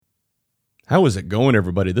How is it going,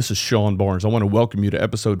 everybody? This is Sean Barnes. I want to welcome you to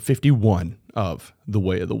episode 51 of The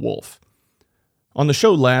Way of the Wolf. On the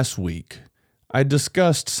show last week, I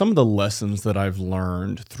discussed some of the lessons that I've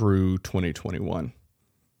learned through 2021.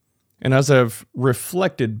 And as I've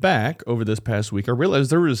reflected back over this past week, I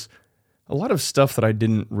realized there was a lot of stuff that I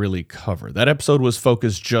didn't really cover. That episode was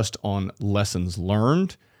focused just on lessons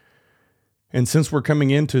learned. And since we're coming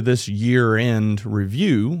into this year-end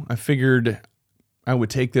review, I figured I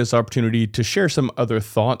would take this opportunity to share some other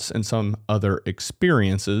thoughts and some other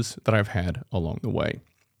experiences that I've had along the way.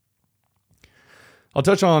 I'll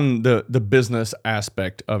touch on the business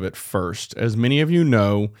aspect of it first. As many of you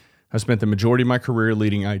know, I spent the majority of my career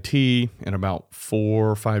leading IT, and about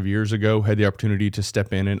 4 or 5 years ago, had the opportunity to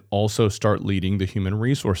step in and also start leading the human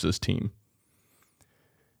resources team.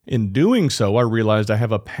 In doing so, I realized I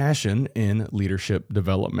have a passion in leadership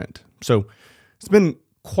development. So it's been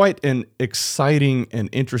quite an exciting and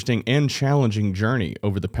interesting and challenging journey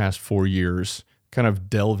over the past 4 years, kind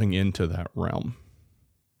of delving into that realm.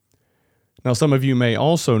 Now, some of you may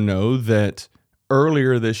also know that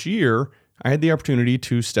earlier this year, I had the opportunity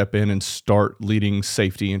to step in and start leading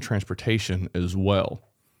safety and transportation as well.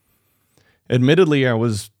 Admittedly, I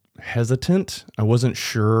was hesitant. I wasn't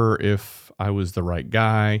sure if I was the right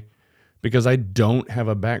guy because I don't have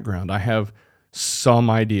a background. I have some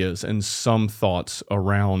ideas and some thoughts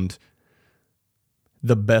around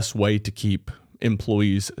the best way to keep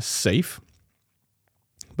employees safe,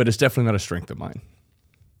 but it's definitely not a strength of mine.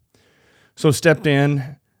 So stepped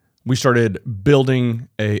in, we started building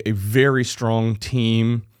a very strong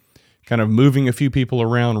team, kind of moving a few people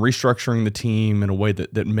around, restructuring the team in a way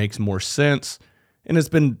that makes more sense, and it's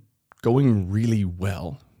been going really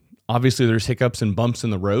well. Obviously, there's hiccups and bumps in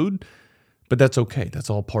the road, but that's okay. That's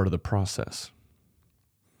all part of the process.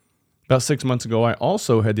 About 6 months ago, I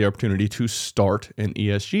also had the opportunity to start an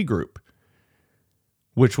ESG group,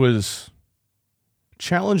 which was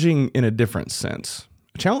challenging in a different sense.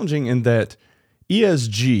 Challenging in that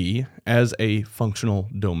ESG as a functional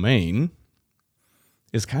domain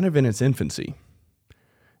is kind of in its infancy.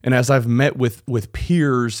 And as I've met with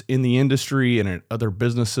peers in the industry and at other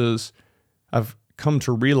businesses, I've come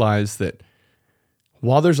to realize that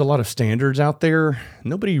while there's a lot of standards out there,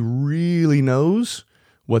 nobody really knows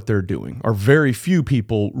what they're doing, or very few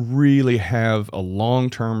people really have a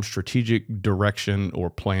long-term strategic direction or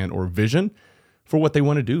plan or vision for what they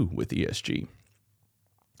want to do with ESG.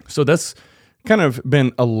 So that's kind of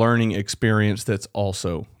been a learning experience that's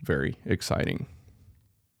also very exciting.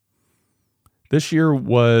 This year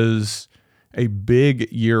was a big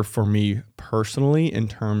year for me personally in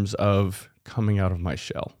terms of coming out of my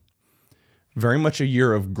shell. Very much a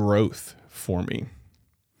year of growth for me.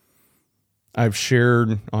 I've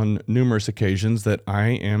shared on numerous occasions that I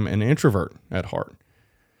am an introvert at heart.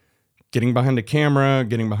 Getting behind a camera,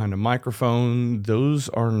 getting behind a microphone, those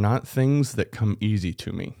are not things that come easy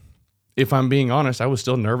to me. If I'm being honest, I was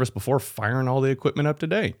still nervous before firing all the equipment up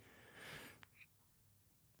today.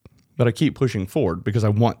 But I keep pushing forward because I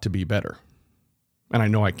want to be better. And I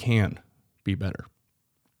know I can be better.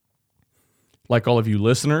 Like all of you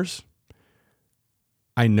listeners,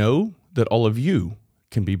 I know that all of you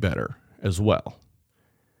can be better as well.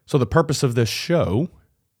 So the purpose of this show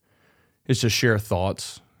is to share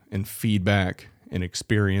thoughts and feedback and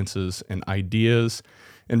experiences and ideas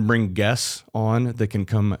and bring guests on that can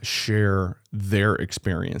come share their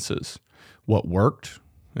experiences, what worked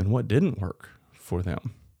and what didn't work for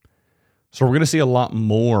them. So we're going to see a lot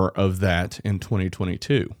more of that in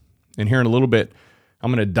 2022. And here in a little bit,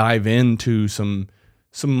 I'm going to dive into some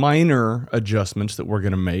minor adjustments that we're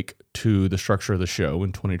going to make to the structure of the show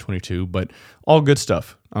in 2022, but all good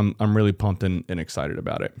stuff. I'm really pumped and excited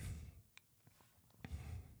about it.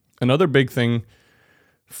 Another big thing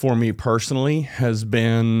for me personally has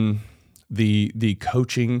been the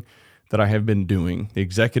coaching that I have been doing, the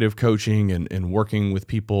executive coaching and working with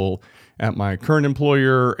people at my current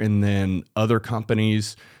employer and then other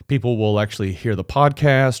companies. People will actually hear the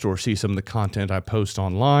podcast or see some of the content I post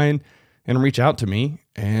online and reach out to me,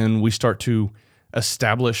 and we start to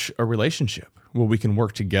establish a relationship where we can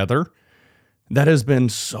work together. That has been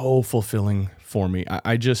so fulfilling for me.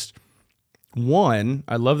 I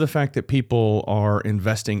love the fact that people are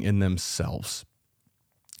investing in themselves.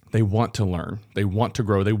 They want to learn, they want to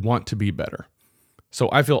grow, they want to be better. So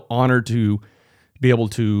I feel honored to be able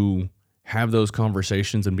to have those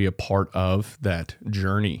conversations and be a part of that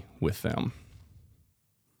journey with them.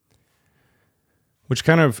 Which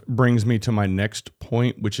kind of brings me to my next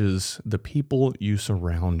point, which is the people you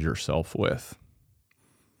surround yourself with.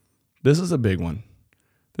 This is a big one.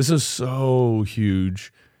 This is so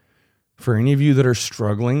huge. For any of you that are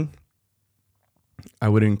struggling, I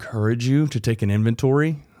would encourage you to take an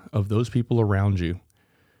inventory of those people around you,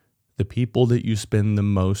 the people that you spend the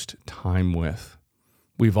most time with.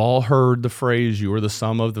 We've all heard the phrase, you are the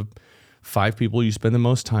sum of the 5 people you spend the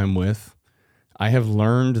most time with. I have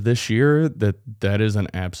learned this year that that is an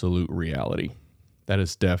absolute reality. That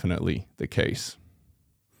is definitely the case.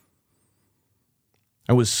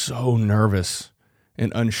 I was so nervous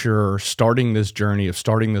and unsure starting this journey of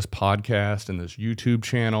starting this podcast and this YouTube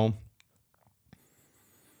channel.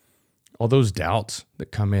 All those doubts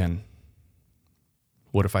that come in.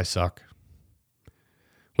 What if I suck?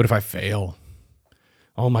 What if I fail?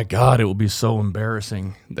 Oh my God, it will be so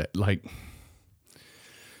embarrassing that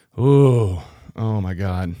oh my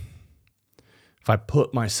God. If I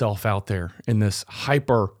put myself out there in this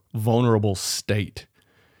hyper vulnerable state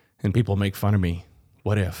and people make fun of me,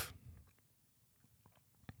 what if?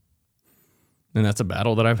 And that's a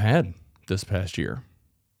battle that I've had this past year.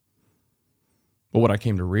 But what I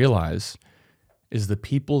came to realize is the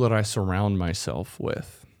people that I surround myself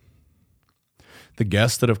with, the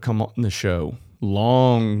guests that have come on the show,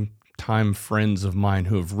 long-time friends of mine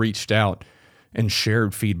who have reached out and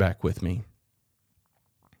shared feedback with me.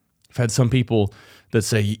 I've had some people that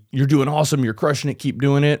say, you're doing awesome, you're crushing it, keep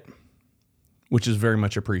doing it, which is very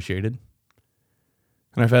much appreciated.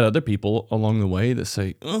 And I've had other people along the way that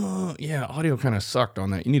say, oh, yeah, audio kind of sucked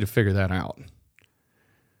on that. You need to figure that out.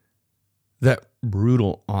 That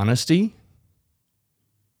brutal honesty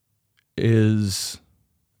is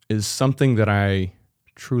something that I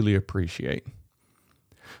truly appreciate.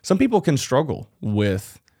 Some people can struggle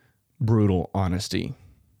with brutal honesty.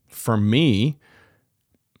 For me,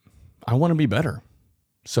 I want to be better.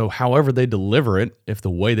 So however they deliver it, if the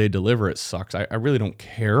way they deliver it sucks, I really don't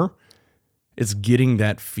care. It's getting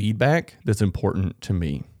that feedback that's important to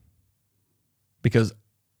me, because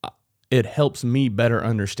it helps me better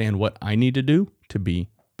understand what I need to do to be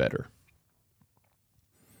better.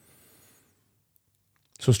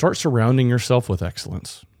 So start surrounding yourself with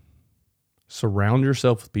excellence. Surround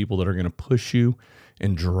yourself with people that are going to push you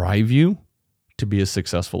and drive you to be as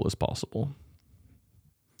successful as possible.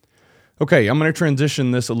 Okay, I'm going to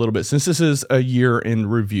transition this a little bit. Since this is a year in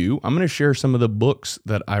review, I'm going to share some of the books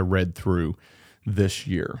that I read through this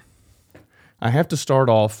year. I have to start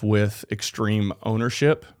off with Extreme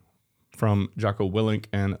Ownership from Jocko Willink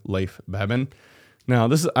and Leif Babin. Now,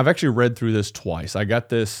 I've actually read through this twice. I got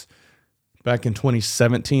this back in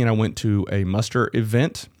 2017. I went to a muster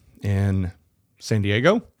event in San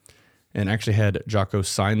Diego and actually had Jocko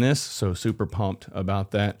sign this, so super pumped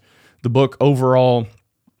about that. The book overall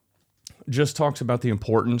just talks about the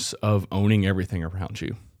importance of owning everything around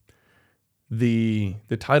you. The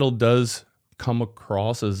title does come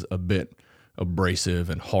across as a bit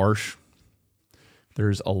abrasive and harsh.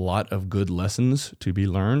 There's a lot of good lessons to be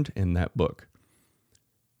learned in that book.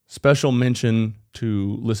 Special mention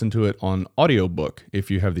to listen to it on audiobook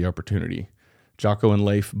if you have the opportunity. Jocko and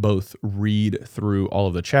Leif both read through all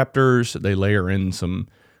of the chapters. They layer in some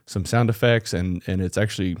sound effects, and it's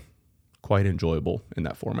actually quite enjoyable in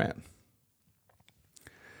that format.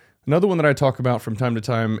 Another one that I talk about from time to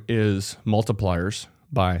time is Multipliers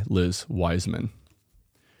by Liz Wiseman.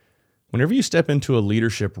 Whenever you step into a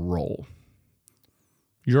leadership role,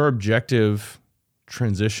 your objective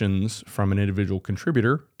transitions from an individual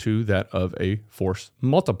contributor to that of a force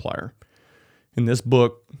multiplier. And this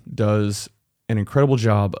book does an incredible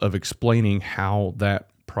job of explaining how that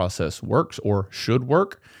process works or should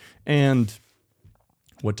work, and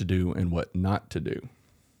what to do and what not to do.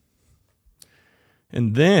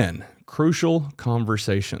 And then Crucial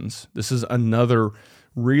Conversations. This is another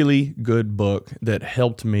really good book that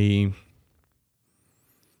helped me.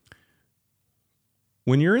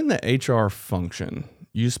 When you're in the HR function,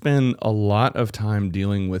 you spend a lot of time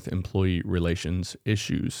dealing with employee relations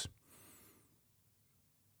issues.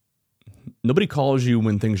 Nobody calls you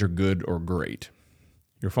when things are good or great.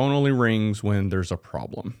 Your phone only rings when there's a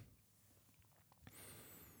problem.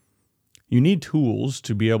 You need tools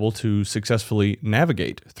to be able to successfully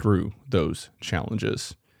navigate through those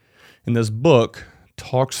challenges. And this book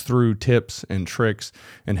talks through tips and tricks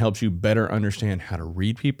and helps you better understand how to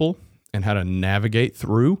read people and how to navigate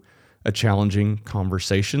through a challenging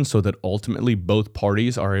conversation so that ultimately both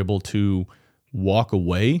parties are able to walk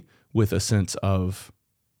away with a sense of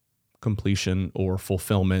completion or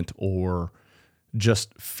fulfillment, or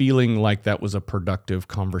just feeling like that was a productive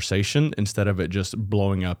conversation instead of it just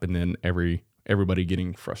blowing up and then everybody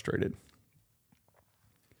getting frustrated.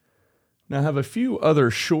 Now, I have a few other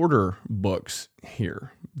shorter books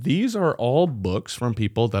here. These are all books from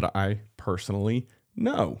people that I personally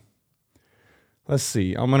know. Let's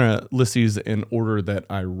see. I'm going to list these in order that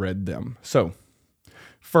I read them. So,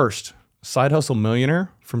 First, Side Hustle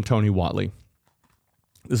Millionaire from Tony Whatley.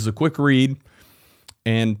 This is a quick read,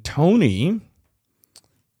 and Tony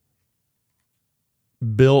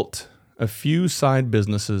built a few side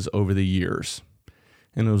businesses over the years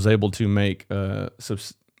and was able to make a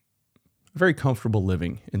very comfortable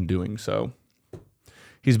living in doing so.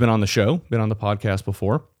 He's been on the show, been on the podcast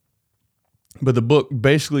before, but the book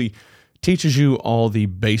basically teaches you all the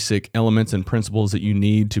basic elements and principles that you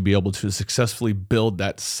need to be able to successfully build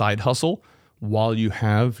that side hustle while you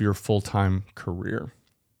have your full-time career.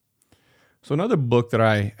 So another book that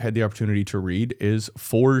I had the opportunity to read is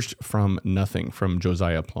Forged from Nothing from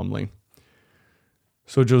Josiah Plumley.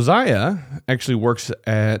 So Josiah actually works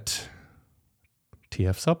at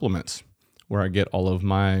TF Supplements, where I get all of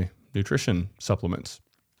my nutrition supplements.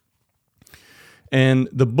 And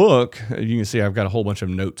the book, you can see I've got a whole bunch of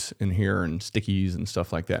notes in here and stickies and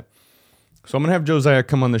stuff like that. So I'm going to have Josiah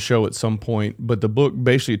come on the show at some point, but the book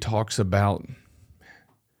basically talks about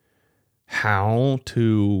how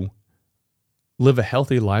to live a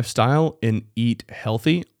healthy lifestyle and eat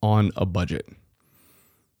healthy on a budget.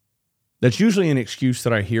 That's usually an excuse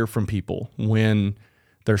that I hear from people when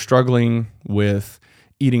they're struggling with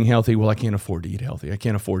eating healthy. Well, I can't afford to eat healthy. I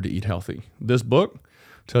can't afford to eat healthy. This book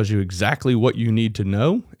tells you exactly what you need to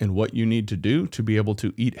know and what you need to do to be able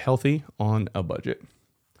to eat healthy on a budget.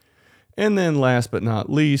 And then last but not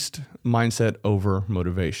least, mindset over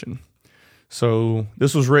motivation. So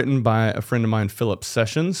this was written by a friend of mine, Philip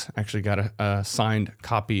Sessions. Actually got a signed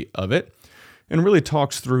copy of it, and really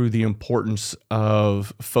talks through the importance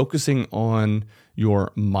of focusing on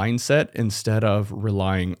your mindset instead of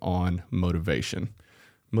relying on motivation.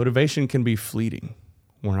 Motivation can be fleeting.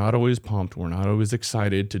 We're not always pumped. We're not always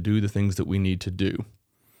excited to do the things that we need to do.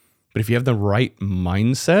 But if you have the right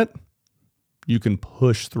mindset, you can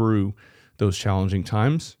push through those challenging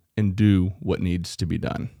times and do what needs to be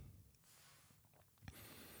done.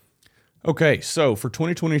 Okay, so for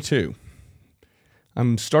 2022,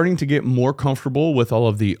 I'm starting to get more comfortable with all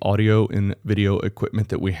of the audio and video equipment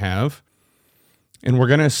that we have. And we're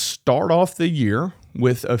going to start off the year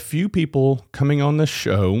with a few people coming on the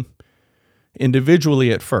show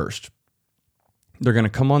individually at first. They're going to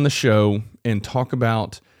come on the show and talk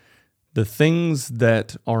about the things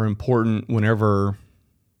that are important whenever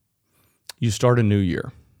you start a new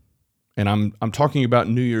year. And I'm talking about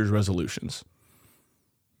New Year's resolutions.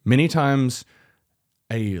 Many times,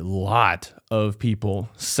 a lot of people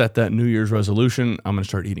set that New Year's resolution. I'm going to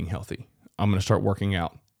start eating healthy. I'm going to start working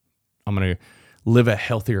out. I'm going to live a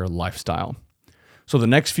healthier lifestyle. So the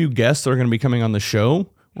next few guests that are going to be coming on the show,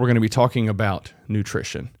 we're going to be talking about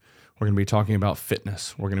nutrition. We're going to be talking about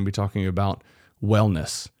fitness. We're going to be talking about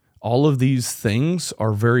wellness. All of these things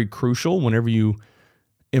are very crucial whenever you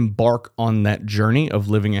embark on that journey of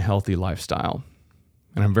living a healthy lifestyle.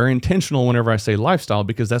 And I'm very intentional whenever I say lifestyle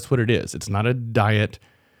because that's what it is. It's not a diet.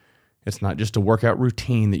 It's not just a workout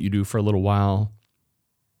routine that you do for a little while.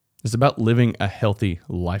 It's about living a healthy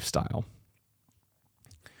lifestyle.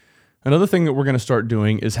 Another thing that we're going to start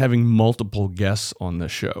doing is having multiple guests on the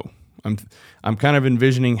show. I'm kind of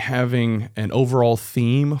envisioning having an overall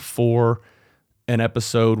theme for an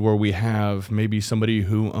episode where we have maybe somebody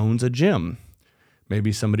who owns a gym,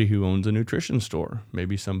 maybe somebody who owns a nutrition store,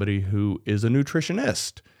 maybe somebody who is a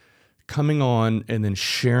nutritionist coming on and then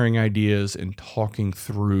sharing ideas and talking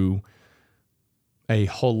through a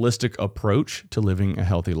holistic approach to living a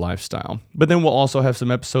healthy lifestyle. But then we'll also have some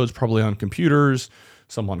episodes probably on computers,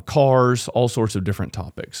 some on cars, all sorts of different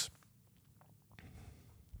topics.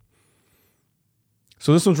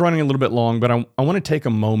 So this one's running a little bit long, but I want to take a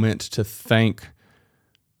moment to thank.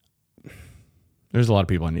 There's a lot of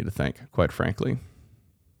people I need to thank, quite frankly.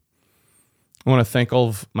 I want to thank all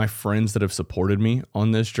of my friends that have supported me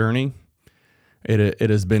on this journey. It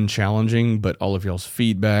has been challenging, but all of y'all's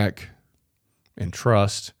feedback and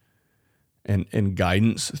trust and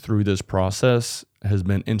guidance through this process has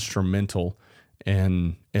been instrumental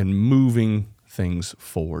in moving things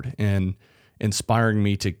forward and inspiring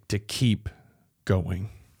me to keep going.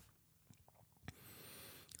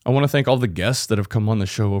 I want to thank all the guests that have come on the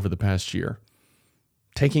show over the past year,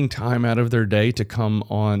 taking time out of their day to come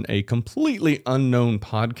on a completely unknown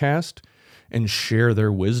podcast and share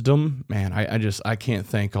their wisdom. Man, I can't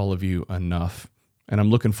thank all of you enough. And I'm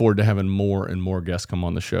looking forward to having more and more guests come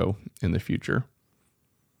on the show in the future.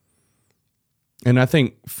 And I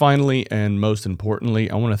think finally and most importantly,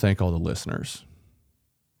 I want to thank all the listeners.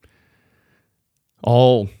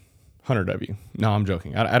 All 100 of you. No, I'm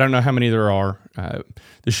joking. I don't know how many there are.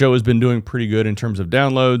 The show has been doing pretty good in terms of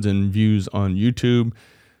downloads and views on YouTube.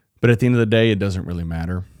 But at the end of the day, it doesn't really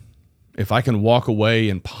matter. If I can walk away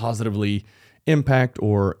and positively impact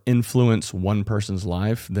or influence one person's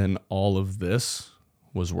life, then all of this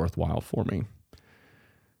was worthwhile for me.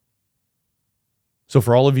 So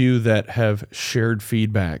for all of you that have shared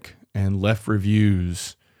feedback and left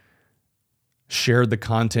reviews, shared the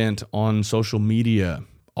content on social media,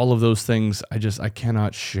 all of those things, I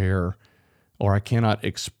cannot share, or I cannot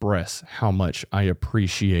express how much I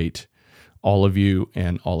appreciate all of you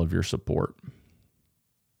and all of your support.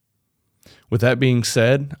 With that being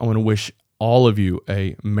said, I want to wish all of you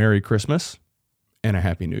a Merry Christmas and a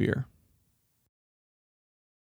Happy New Year.